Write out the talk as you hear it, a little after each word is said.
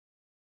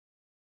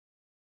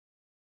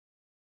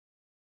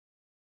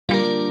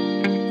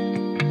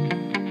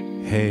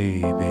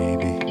Hey,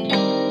 baby.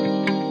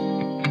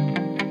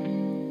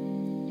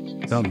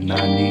 Something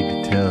I need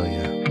to tell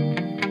you.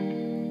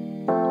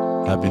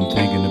 I've been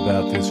thinking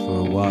about this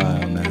for a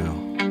while now.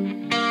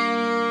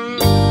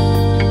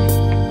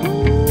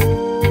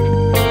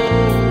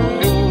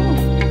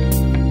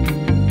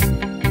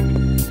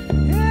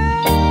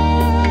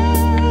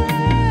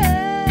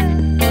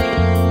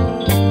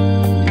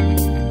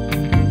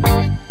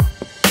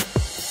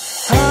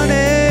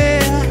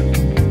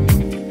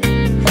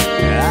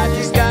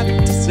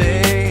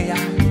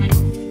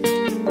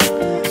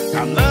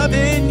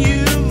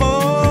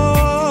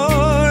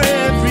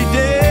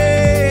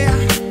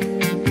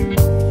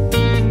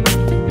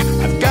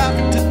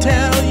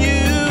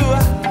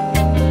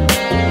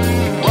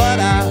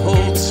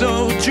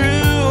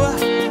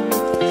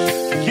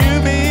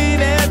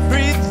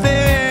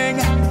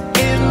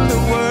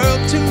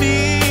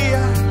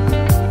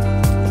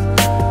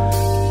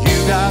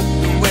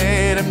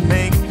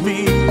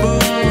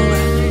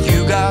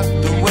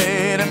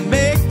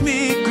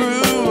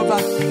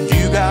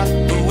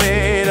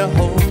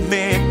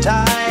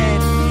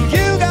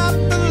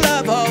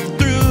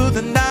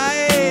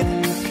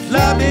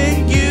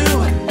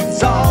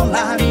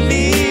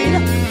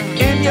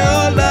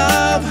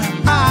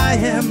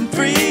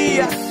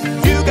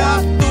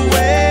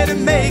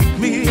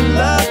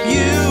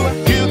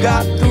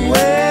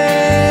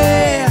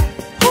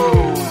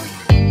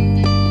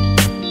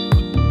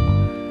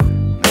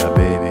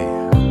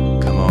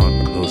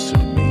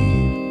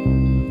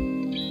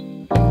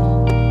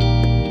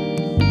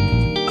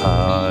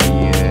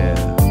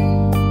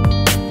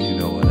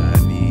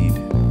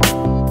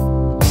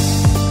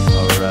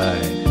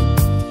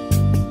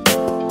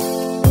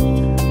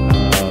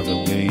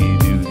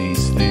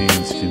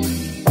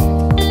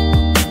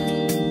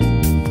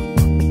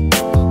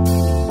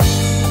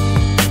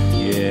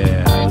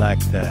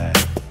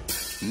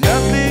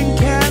 Nothing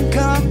can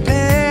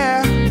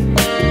compare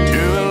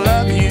to a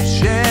love you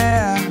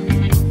share.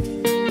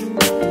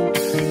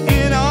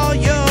 In all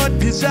your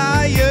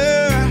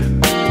desire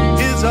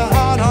is a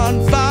heart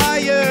on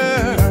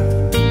fire.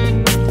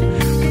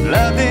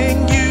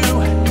 Loving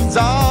you is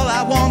all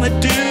I want to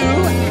do.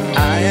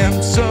 I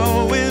am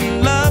so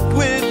in love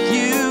with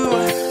you.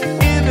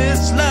 In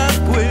this love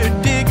we're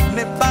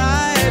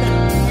dignified.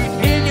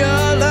 In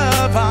your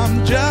love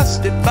I'm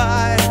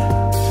justified.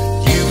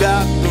 You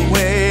got the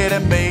way to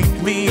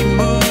make me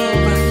move.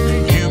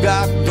 You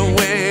got the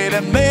way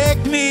to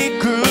make me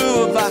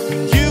groove.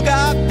 You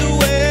got the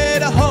way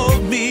to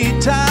hold me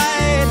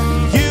tight.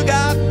 You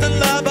got the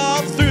love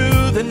all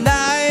through the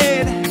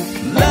night.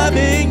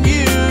 Loving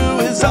you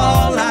is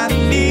all I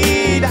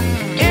need.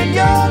 In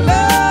your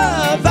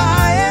love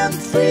I am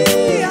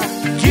free.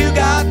 You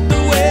got the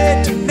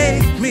way to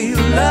make me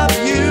love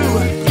you.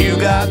 You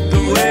got the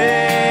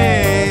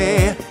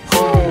way.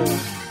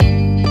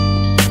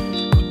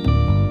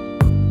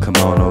 Come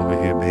on over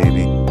here,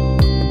 baby.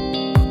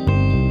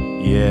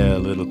 Yeah, a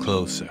little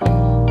closer. I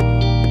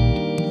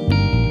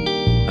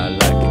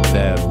like it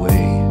that way.